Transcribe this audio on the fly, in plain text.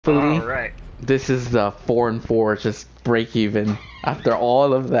Hopefully, All right. this is the 4-4, just break even after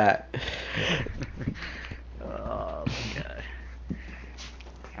all of that. Oh god.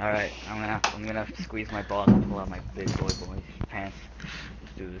 All right, I'm gonna have to squeeze my balls and pull out my big boy pants.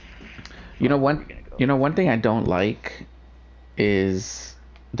 Let's do this. You know Fuck, where are we one, gonna go? you know one thing I don't like is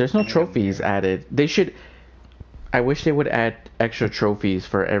there's no I need a trophies mirror. added. They should. I wish they would add extra trophies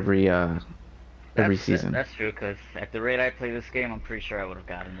for every season. That's true, cause at the rate I play this game, I'm pretty sure I would have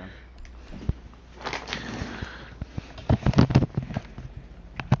gotten them.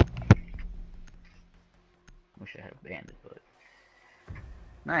 Wish I had a bandit, but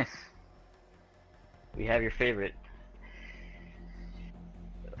nice. We have your favorite.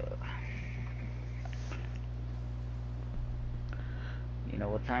 Uh, you know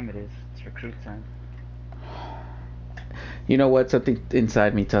what time it is? It's recruit time. You know what? Something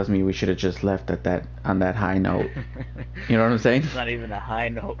inside me tells me we should have just left at that on that high note. You know what I'm saying? It's not even a high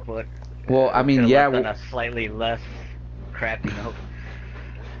note, but Well, I we mean, could yeah. have left on a slightly less crappy note.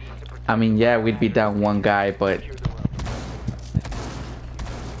 I mean, yeah, we'd be down one guy, but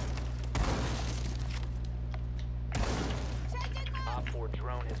Op 4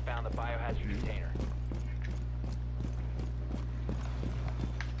 drone has found the biohazard container.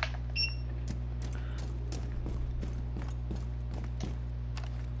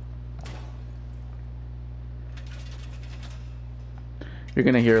 you're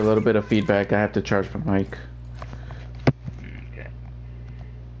gonna hear a little bit of feedback. I have to charge my mic. Okay.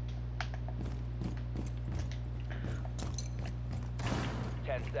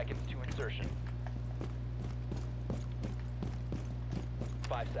 Seconds to insertion.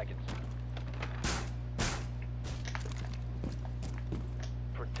 5 seconds.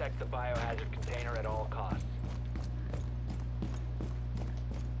 Protect the biohazard container at all costs.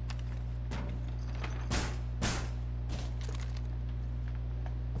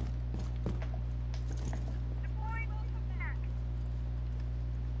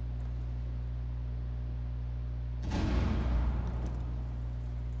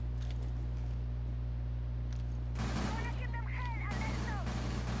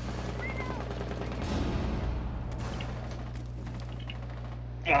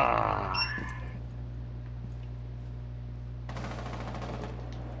 Ah.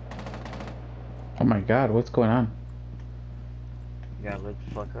 Oh my God, what's going on? You gotta look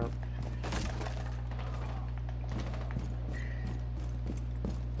the fuck up.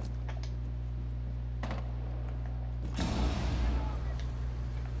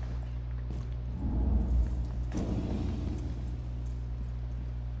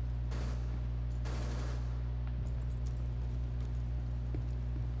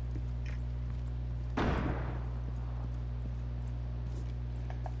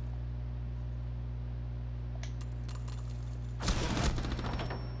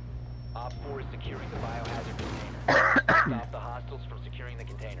 Op 4 is securing the biohazard container. Stop the hostiles from securing the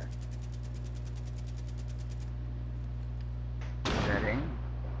container. Is that aim?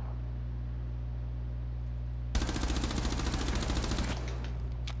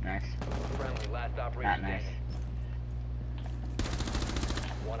 Nice. Friendly, last operator Not nice. standing.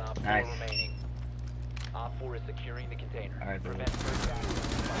 One Op 4 Nice. remaining. Op 4 is securing the container. Alright, Prevent further access to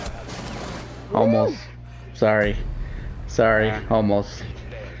the biohazard container. Almost. Sorry. Sorry. Yeah. Almost. Failed.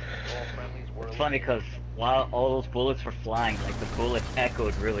 All friendlies were It's funny because while all those bullets were flying, like the bullets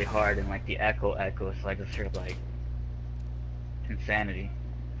echoed really hard, and like the echo echoes, like it's sort of like insanity.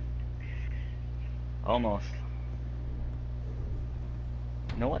 Almost.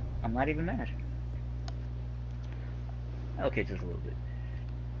 You know what? I'm not even mad. Okay, just a little bit.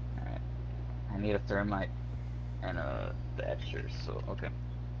 Alright. I need a thermite and a thatcher, so okay.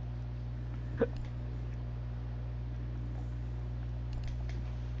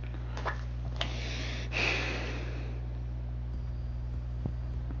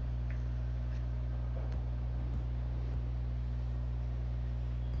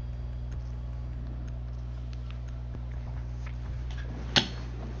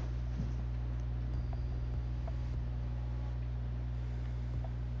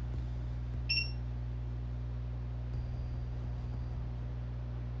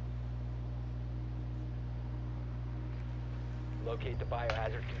 Locate the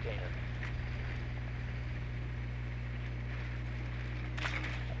biohazard container.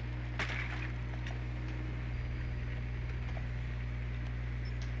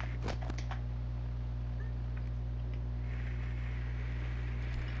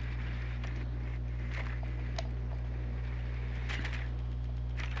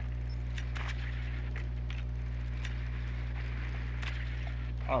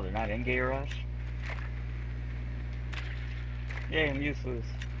 Oh, they're not in Garage? Yeah, I'm useless.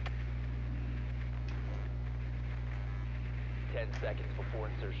 10 seconds before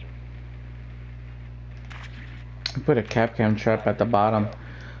insertion. Put a Capcom trap at the bottom.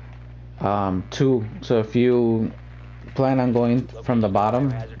 2. So if you plan on going from the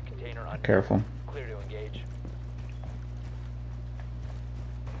bottom, Biohazard container unknown. careful. Clear to engage.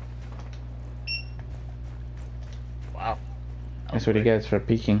 Wow. That's what he gets for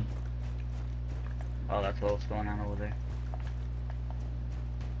peeking. Oh, that's what's going on over there.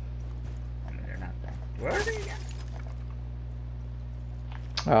 I mean, they're not that. Where are they again?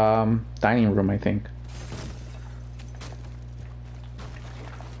 Dining room, I think.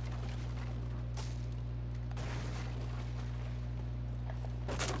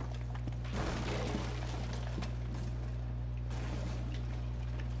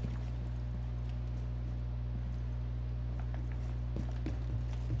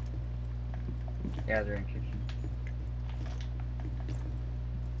 Yeah, they're in kitchen.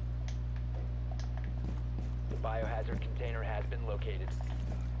 The biohazard container has been located.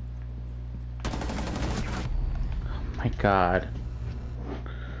 My God.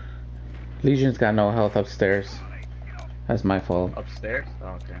 Legion's got no health upstairs. That's my fault. Upstairs?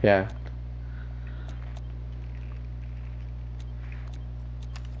 Oh, okay. Yeah.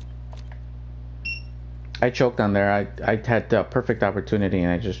 I choked on there. I had the perfect opportunity and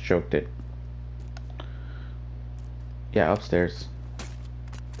I just choked it. Yeah, upstairs.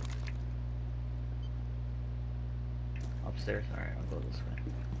 Upstairs? Alright, I'll go this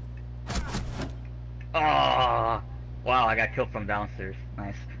way. Oh! Wow, I got killed from downstairs.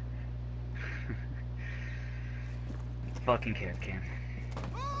 Nice. Fucking cat cam.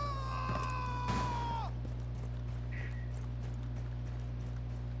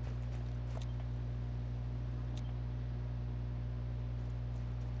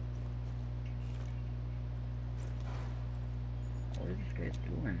 What are these guys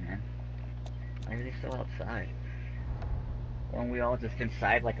doing, man? Why are they still outside? Weren't we all just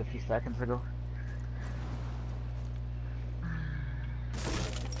inside like a few seconds ago?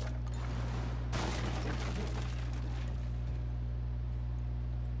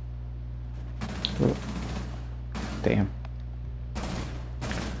 Oh. Damn.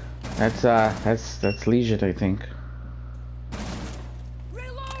 That's Legion, I think.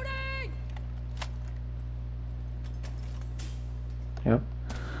 Reloading! Yep.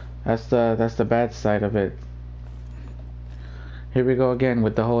 That's the bad side of it. Here we go again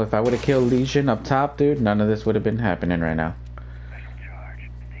with the whole, if I would have killed Legion up top, dude, none of this would have been happening right now. Special charge.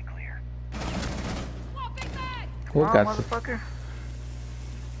 Stay clear. Swapping back! Who got motherfucker?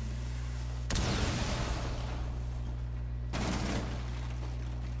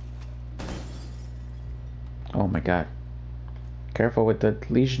 Oh my God. Careful with the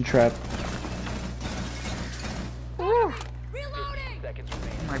Legion trap. Woo! 15 Reloading! seconds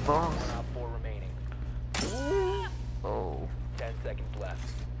remaining. My balls. 1 op 4 remaining. Oh. 10 seconds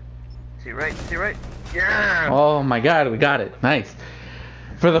left. See right? See right? Yeah! Oh my God, we got it. Nice.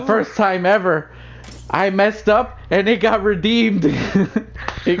 For the first time ever, I messed up and it got redeemed.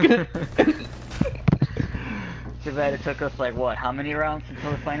 Too bad it took us like what? How many rounds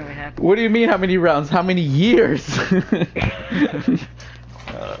until it finally happened? What do you mean how many rounds? How many years?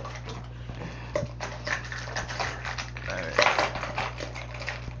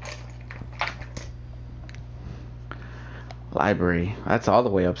 Library. That's all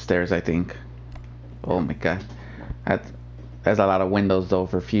the way upstairs, I think. Oh my God. That's a lot of windows though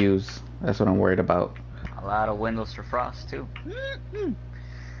for Fuse. That's what I'm worried about. A lot of windows for Frost too.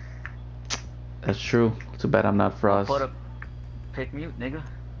 That's true. Too bad I'm not Frost. Put up, pick mute, nigga.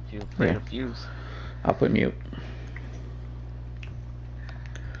 You play Yeah. the Fuse. I'll put mute.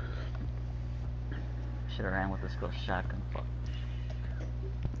 Should have ran with this ghost shotgun. Fuck.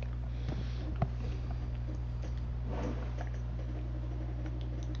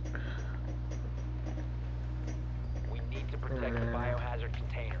 We need to protect the biohazard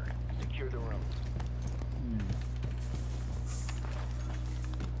container. Secure the room.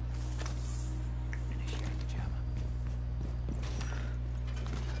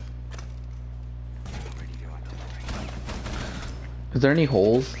 Is there any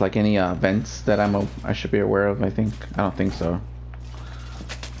holes, like any vents that I should be aware of? I don't think so.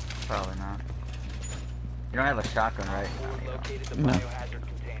 Probably not. You don't have a shotgun, right? We located the No. biohazard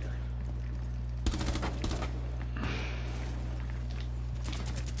container.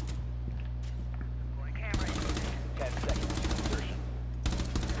 Going camera. 10 seconds to insertion.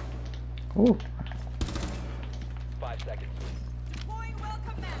 Ooh. 5 seconds. Deploying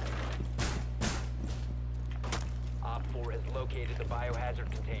welcome mat. Op 4 has located the biohazard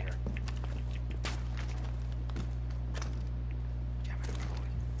container.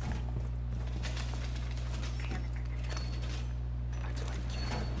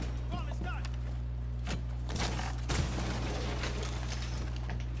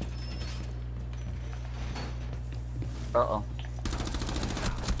 Uh-oh.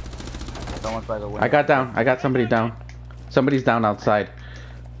 Someone's by the window. I got down. I got somebody down. Somebody's down outside.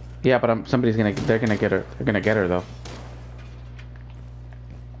 Yeah, but they're gonna get her. They're gonna get her though.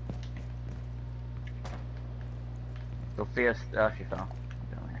 Sophia, she fell.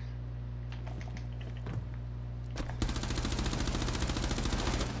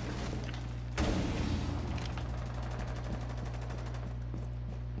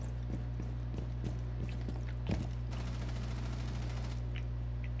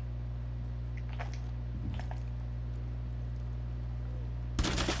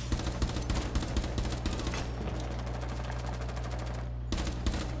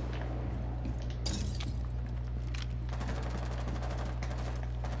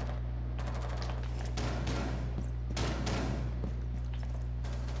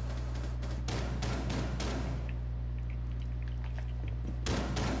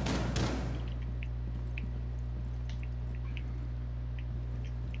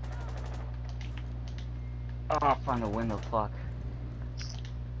 Oh, I'll find the window, fuck.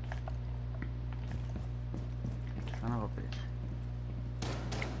 Son of a bitch.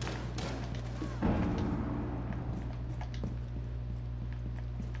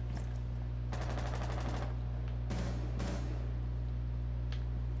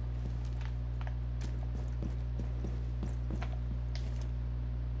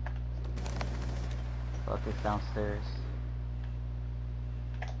 Fuck, it's downstairs.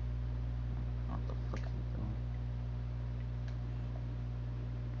 What the fuck is he doing?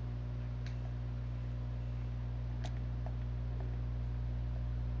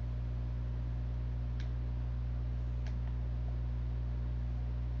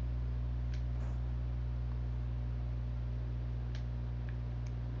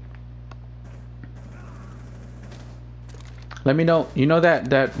 Let me know. You know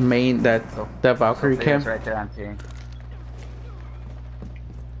that main that Valkyrie Sophia's camp. right there, I'm seeing.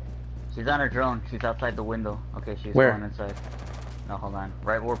 She's on her drone. She's outside the window. Okay, she's Where? going inside. No, hold on.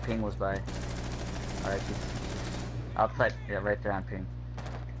 Right where Ping was by. Alright, she's outside. Yeah, right there on Ping.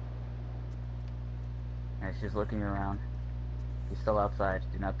 Alright, she's looking around. She's still outside.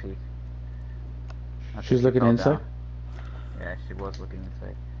 Do not peek. Okay, She's she looking fell inside? down. Yeah, she was looking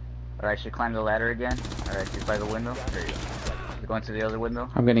inside. Alright, she climbed the ladder again. Alright, she's by the window. There you go. She's going to the other window.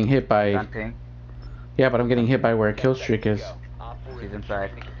 I'm getting hit She's by. on Ping. Yeah, but I'm getting hit by where a kill streak is. She's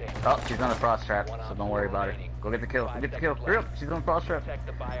inside. Oh, she's on the frost trap, so don't worry about it. Go get the kill. Go get the kill. Hurry up. She's on the frost trap. Protect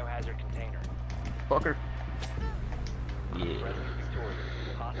the biohazard container. Fuck her. Yeah. Friendly victorious.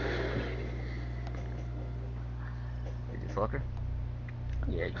 Hostiles eliminated. Did you fuck her?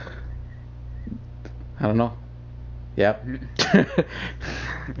 Yeah, you fucked her. I don't know. Yep.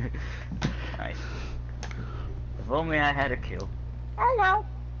 Nice. If only I had a kill.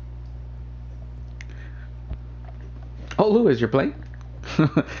 Oh, Lewis, you're playing?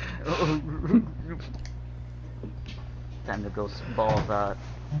 Time to go balls out.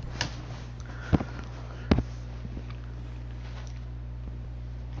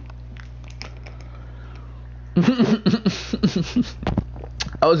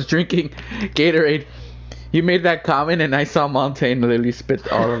 I was drinking Gatorade. You made that comment and I saw Montaigne literally spit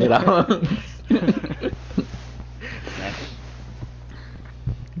all of it out.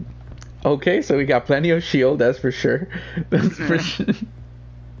 Okay, so we got plenty of shield, that's for sure. That's for sure.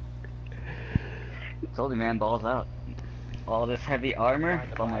 Told you, man, balls out. All this heavy armor,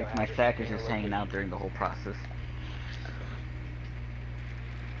 but my sack is just hanging out during the whole process.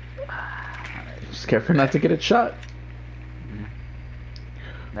 Just careful not to get it shot.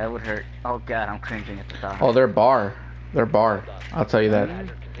 That would hurt. Oh god, I'm cringing at the thought. Oh, they're bar. They're bar. I'll tell you that.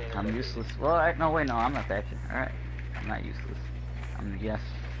 I'm useless. Well, no, wait, no, I'm not that. Alright. I'm not useless. Yes.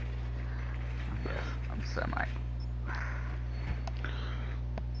 I'm semi.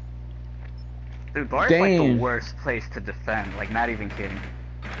 Dude, bar is like the Damn. worst place to defend. Like, not even kidding.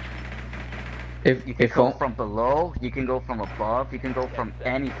 If You can if go o- from below, you can go from above, you can go from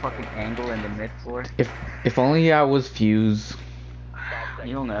any fucking angle in the mid floor. if only I was Fuse.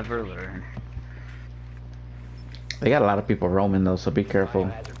 You'll never learn. They got a lot of people roaming though, so be careful.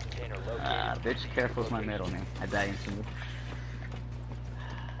 Biohazard container located. Bitch, careful's my middle name. I die instantly.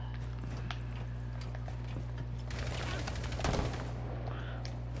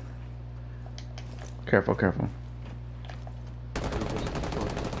 Careful, careful.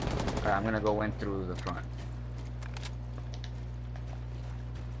 Alright, I'm gonna go in through the front.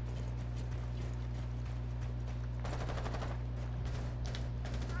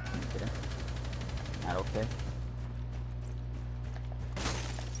 Okay. Not okay.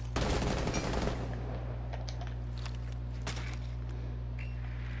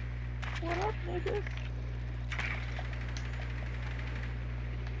 What up, niggas?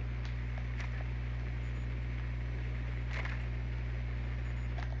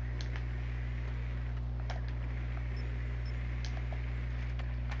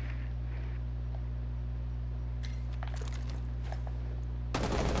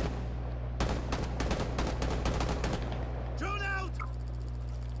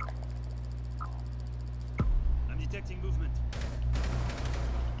 Detecting movement.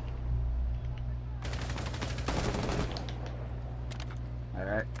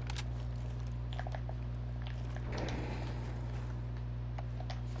 Alright.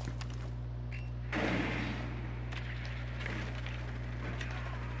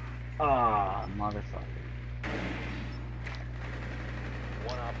 Ah, motherfucker.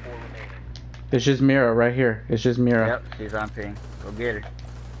 One op 4 remaining. It's just Mira right here. It's just Mira. Yep, she's on ping. Go get her.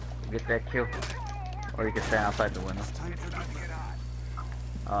 Go get that kill. Or you can stand outside the window. Time for the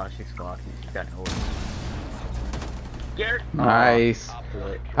Oh, she's squawky. She's got no. Get her. Nice. Oh,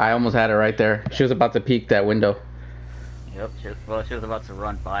 good. I almost had it right there. She was about to peek that window. Yep, she was about to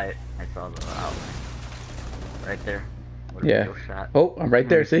run by it. I saw the outline. Right there. What a Yeah. kill shot. Oh, I'm right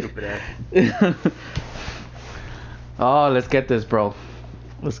there, see? Stupid ass. Oh, let's get this, bro.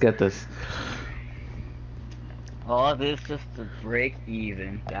 Let's get this. All this just to break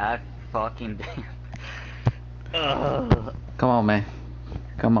even. God fucking damn. Ugh. Come on, man.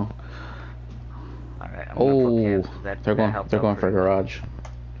 Come on. Alright, I'm gonna Oh, put cams, 'cause that they're going. helped They're out going for pretty well. garage.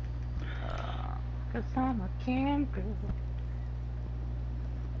 'Cause I'm a cam girl.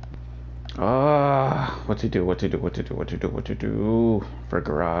 What to do? What to do? What to do? What to do? What to do for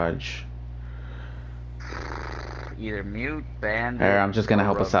garage? Either mute, ban. Here, I'm just gonna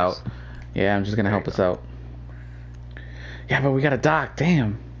help us out. Yeah, I'm just gonna There help you us go. out. Yeah, but we got a dock.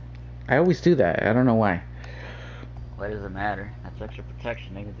 Damn. I always do that. I don't know why. Why does it matter? That's extra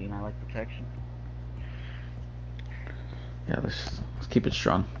protection, nigga. Do you not like protection? Yeah, let's keep it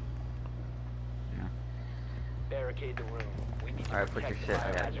strong. Barricade the room. We need to Alright, put your protect shit. the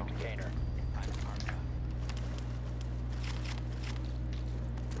I gotta biohazard go. container.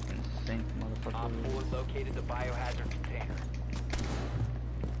 Fucking sink, Op motherfucker. 4 located the biohazard container.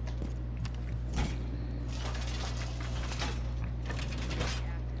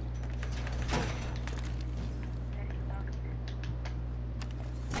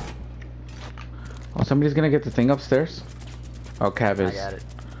 Oh, somebody's gonna get the thing upstairs. Oh, Kev I is. got it.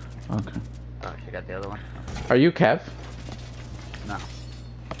 Okay. Oh, she got the other one. Are you Kev? No.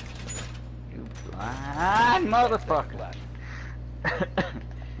 You blind motherfucker. Left.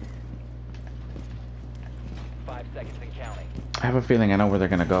 5 seconds and counting. I have a feeling I know where they're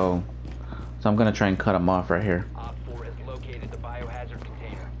gonna go, so I'm gonna try and cut them off right here. Op 4 has located the biohazard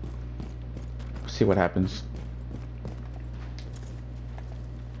container. See what happens.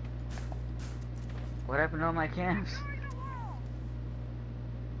 What happened to all my cams?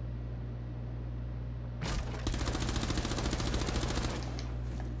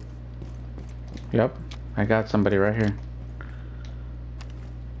 Yep, I got somebody right here.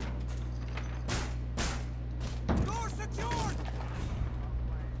 door secured.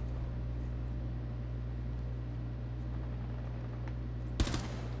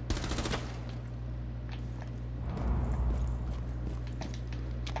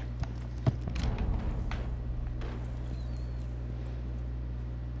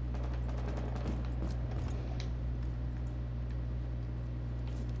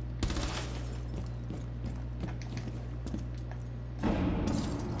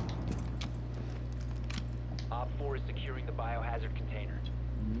 Op 4 is securing the biohazard container.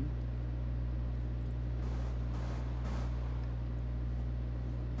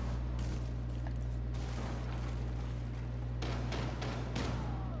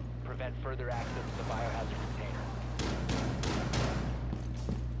 Prevent further access to the biohazard container.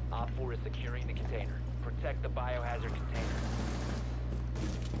 Op 4 is securing the container. Protect the biohazard container.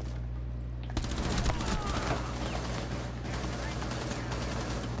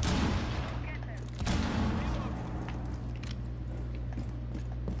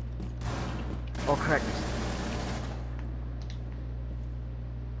 Oh, crap.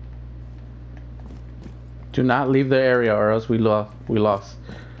 Do not leave the area, or else we lost.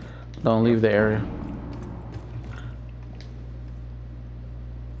 Don't leave the area.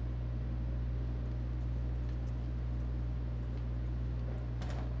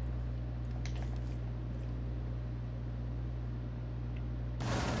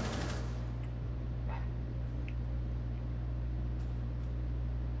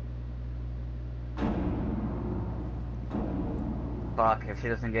 Fuck, if she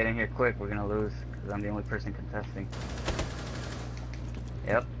doesn't get in here quick, we're gonna lose. Because I'm the only person contesting.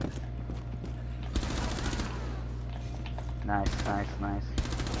 Yep. Nice, nice, nice.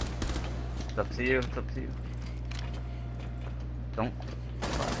 It's up to you, it's up to you. Don't.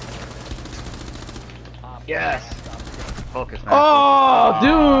 Op 4 Yes! last stop standing. Focus, man. Oh,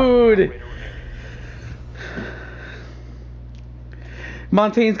 dude! Operator remaining.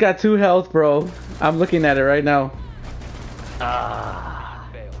 Montaigne's got 2 health, bro. I'm looking at it right now. Ah.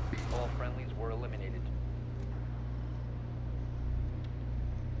 Failed. All friendlies were eliminated.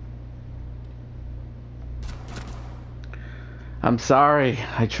 I'm sorry.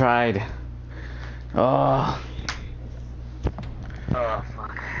 I tried. Oh. Oh,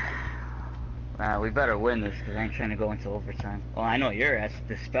 fuck. We better win this, because I ain't trying to go into overtime. Well, I know your ass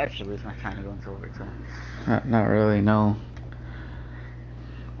especially is not trying to go into overtime. Not really, no.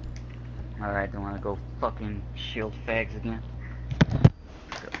 Alright, don't want to go fucking shield fags again.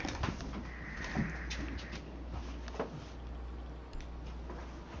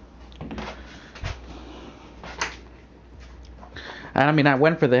 And I mean, I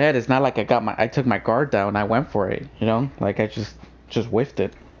went for the head. It's not like I took my guard down. I went for it, you know? Like, I just whiffed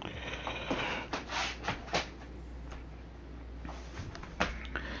it.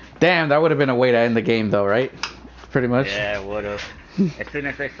 Damn, that would have been a way to end the game, though, right? Pretty much. Yeah, it would've. As soon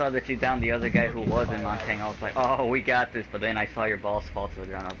as I saw that you downed the other guy who was in Montang, I was like, oh, we got this. But then I saw your balls fall to the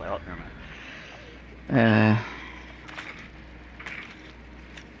ground. I was like, oh, never mind.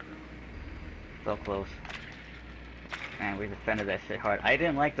 So close. Man, we defended that shit hard. I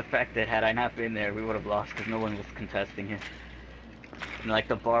didn't like the fact that had I not been there, we would have lost because no one was contesting it. And like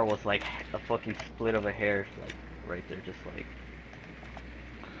the bar was like a fucking split of a hair, like right there, just like.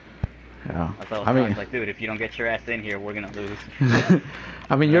 Yeah. I was like, dude, if you don't get your ass in here, we're gonna lose.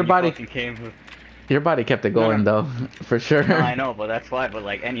 I mean, your body kept it going though, for sure. No, I know, but that's why. But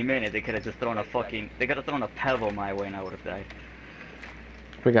like any minute, they could have just thrown a fucking. They could have thrown a pebble my way, and I would have died.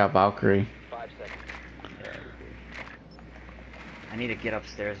 We got Valkyrie. 5 seconds. I need to get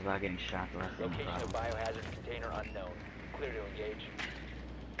upstairs without getting shot. The last Location of biohazard container unknown. Clear to engage.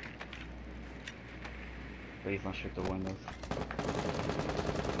 Please don't shoot the windows.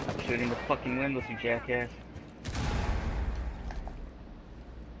 I'm shooting the fucking windows, you jackass.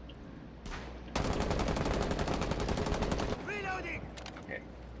 Reloading! Okay.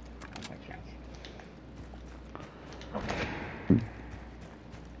 That's my chance.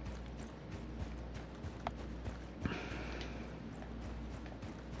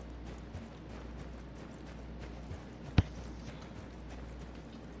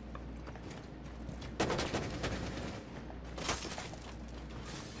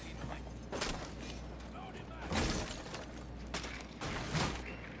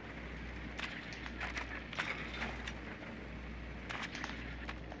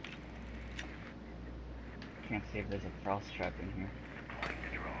 Can't see if there's a frost trap in here.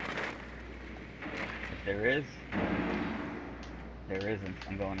 If there is, there isn't.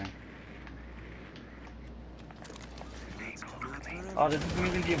 I'm going in. Oh, this isn't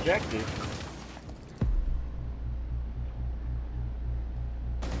even the objective.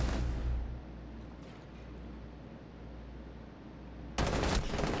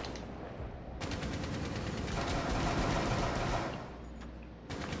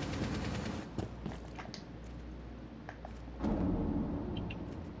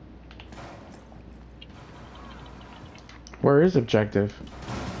 Where is objective?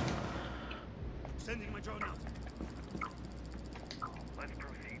 Sending my drone out. Let's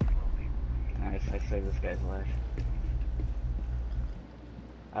proceed slowly. Nice, I saved this guy's life.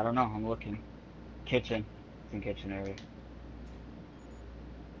 I don't know, I'm looking. Kitchen. It's in kitchen area.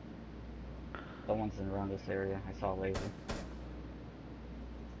 Someone's in around this area. I saw a laser.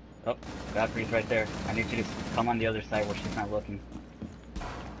 Oh, Valkyrie's right there. I need you to come on the other side where she's not looking.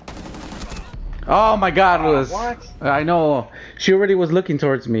 Oh my god, Lewis. What? I know. She already was looking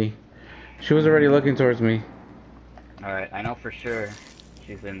towards me. She was already looking towards me. Alright, I know for sure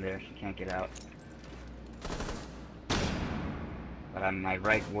she's in there. She can't get out. But on my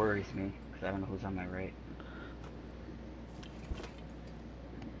right worries me, because I don't know who's on my right.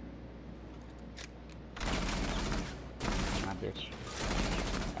 My bitch.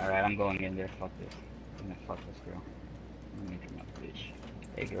 Alright, I'm going in there. Fuck this. I'm gonna fuck this girl. I'm gonna make her my bitch.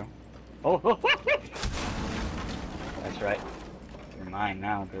 Hey, girl. Oh! That's right. You're mine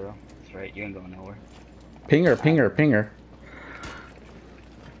now, girl. That's right. You ain't going nowhere. Ping her, ping her, ping her.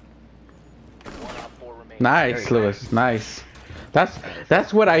 1 op 4 remaining. Nice, There you go. Lewis. Nice.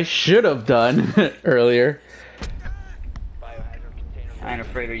 That's what I should have done earlier. Biohazard container. I ain't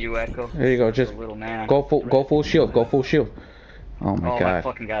afraid of you, Echo. There you go. Just A little man. go full shield. Go full shield. Oh my Oh my god.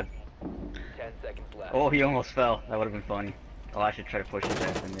 fucking god. 10 seconds left. Oh, he almost fell. That would have been funny. Oh, I should try to push his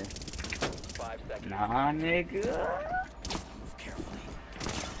ass in there. 5 seconds. Nah, nigga.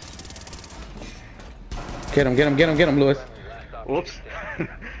 Get him, get him, get him, get him, Lewis. Whoops.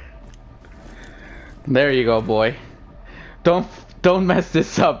 There you go, boy. Don't mess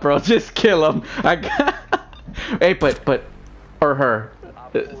this up, bro. Just kill him. I got. Hey, but or her.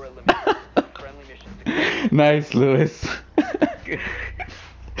 Op 4 eliminated. Friendly mission success. Nice, Lewis.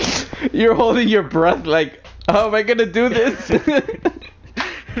 You're holding your breath like, how am I gonna do this?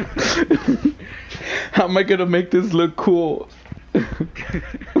 How am I gonna make this look cool?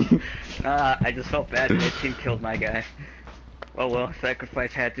 I just felt bad. My team killed my guy. Oh well,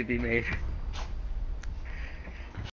 sacrifice had to be made.